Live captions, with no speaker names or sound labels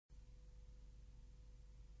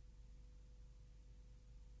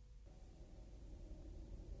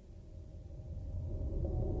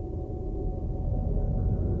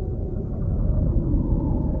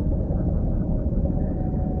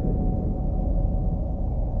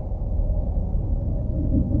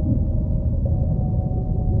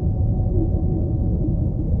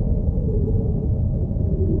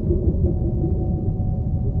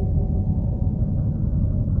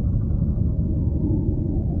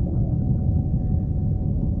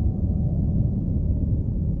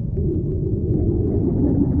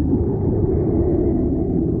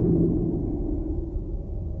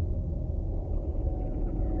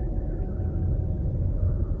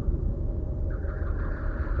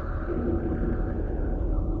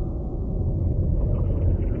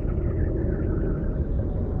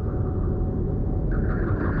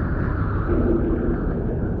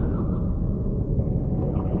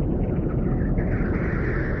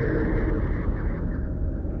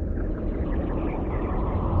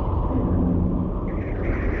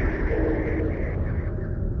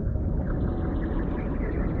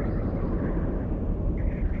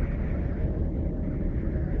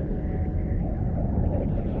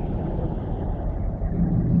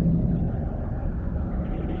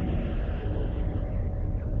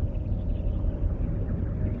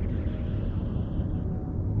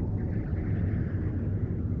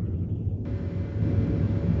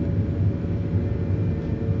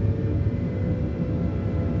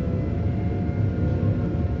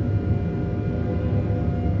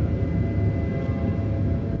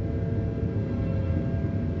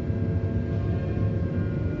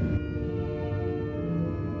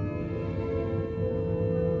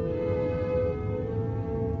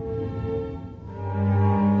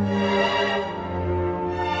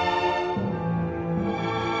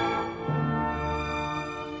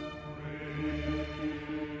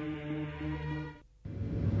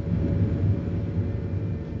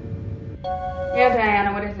Yeah,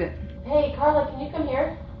 Diana, what is it? Hey, Carla, can you come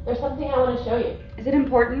here? There's something I want to show you. Is it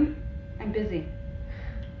important? I'm busy.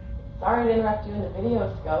 Sorry to interrupt you in the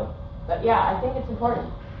video scope, but yeah, I think it's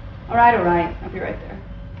important. All right. I'll be right there.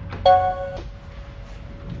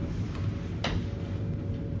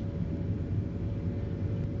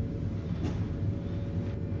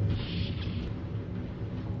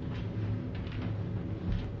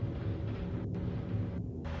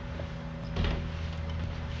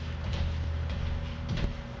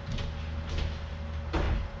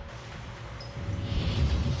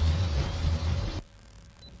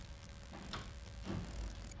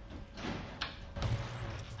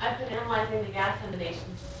 I've been analyzing the gas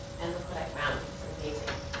emanations, and look what I found. It's amazing.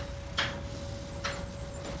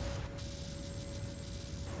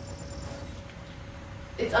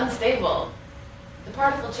 It's unstable. The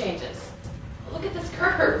particle changes. Look at this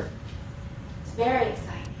curve. It's very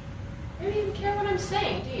exciting. You don't even care what I'm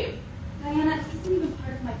saying, do you? Diana, this isn't even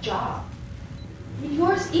part of my job. And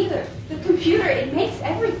yours either. The computer, it makes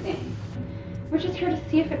everything. We're just here to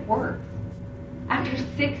see if it works. After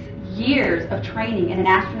 6 years of training in an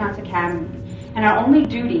astronaut's academy, and our only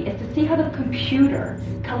duty is to see how the computer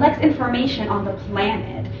collects information on the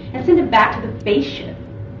planet and send it back to the spaceship.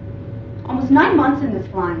 Almost 9 months in this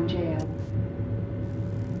flying jail.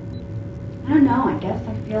 I don't know, I guess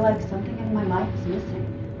I feel like something in my life is missing.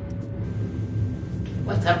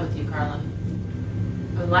 What's up with you, Carla?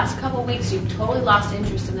 For the last couple weeks, you've totally lost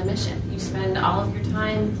interest in the mission. You spend all of your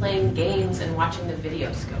time playing games and watching the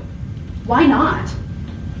video scope. Why not?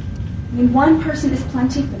 I mean, one person is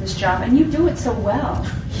plenty for this job, and you do it so well.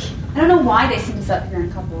 I don't know why they send us up here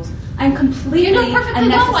in couples. I'm completely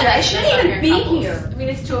unnecessary. I shouldn't even be here. I mean,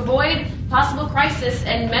 it's to avoid possible crisis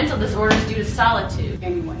and mental disorders due to solitude.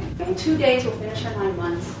 Anyway, in 2 days we'll finish our 9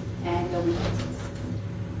 months, and they'll be places.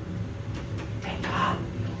 Thank God.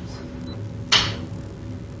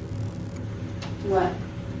 What?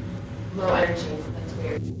 Low energy. That's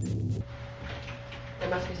weird. There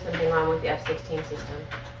must be something wrong with the F-16 system.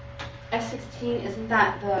 F-16, isn't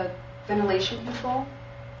that the ventilation control?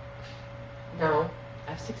 No.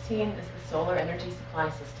 F-16 is the solar energy supply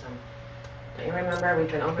system. Don't you remember?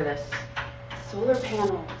 We've been over this. Solar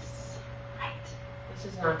panels. Right.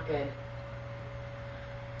 This is not good.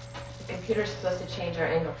 The computer's supposed to change our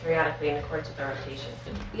angle periodically in accordance with our rotation.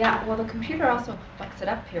 Yeah, well, the computer also fucks it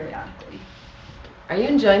up periodically. Are you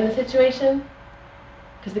enjoying the situation?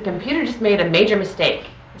 Because the computer just made a major mistake.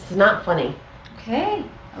 This is not funny. Okay.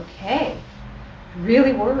 I'm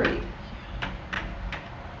really worried.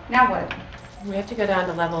 Now what? We have to go down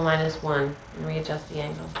to level -1 and readjust the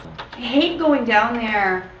angle. I hate going down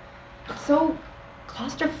there. It's so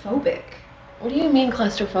claustrophobic. What do you mean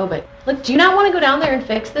claustrophobic? Look, do you not want to go down there and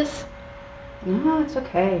fix this? No, it's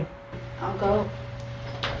okay. I'll go.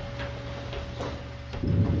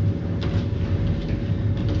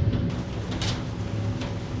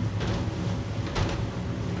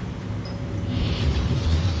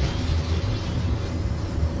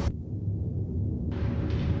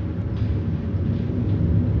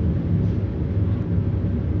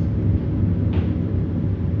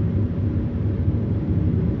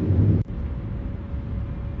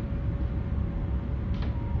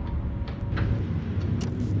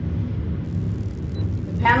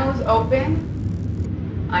 Panel is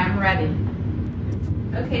open. I am ready.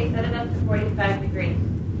 Okay, set it up to 45 degrees.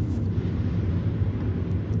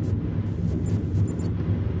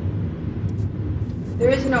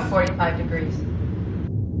 There is no 45 degrees.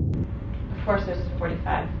 Of course there's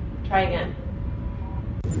 45. Try again.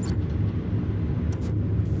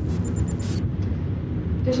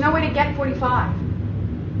 There's no way to get 45.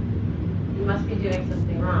 You must be doing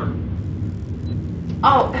something wrong.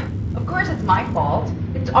 Oh, of course it's my fault.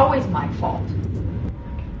 It's always my fault.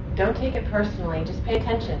 Don't take it personally. Just pay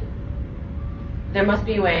attention. There must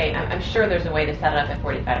be a way. I'm sure there's a way to set it up at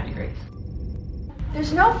 45 degrees.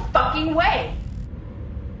 There's no fucking way.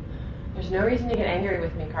 There's no reason to get angry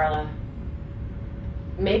with me, Carla.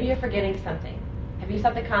 Maybe you're forgetting something. Have you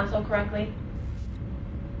set the console correctly?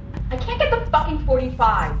 I can't get the fucking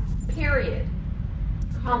 45. Period.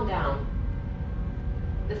 Calm down.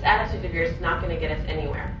 This attitude of yours is not going to get us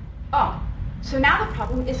anywhere. Oh, so now the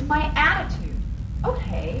problem is my attitude.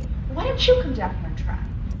 Okay, why don't you come down here and try?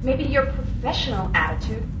 Maybe your professional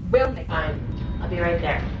attitude will make... Fine. I'll be right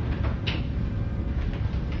there.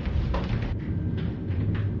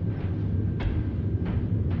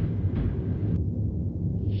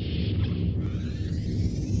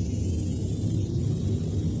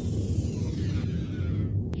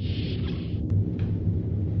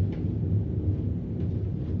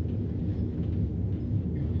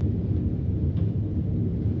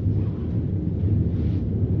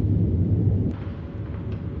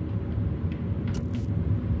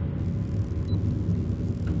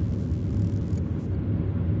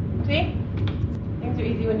 See? Things are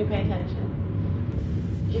easy when you pay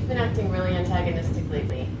attention. You've been acting really antagonistic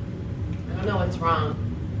lately. I don't know what's wrong,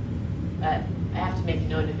 but I have to make a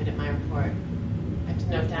note of it in my report. I have to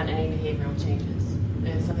note down any behavioral changes. And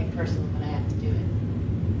it's something personal, but I have to do it.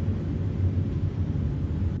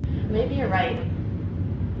 Maybe you're right.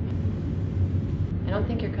 I don't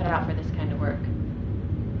think you're cut out for this kind of work.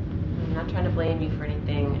 I'm not trying to blame you for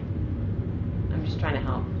anything. I'm just trying to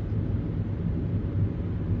help.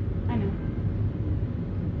 I know.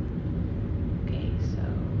 Okay, so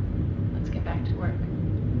let's get back to work.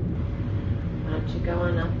 Why don't you go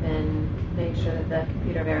on up and make sure that the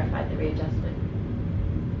computer verified the readjustment?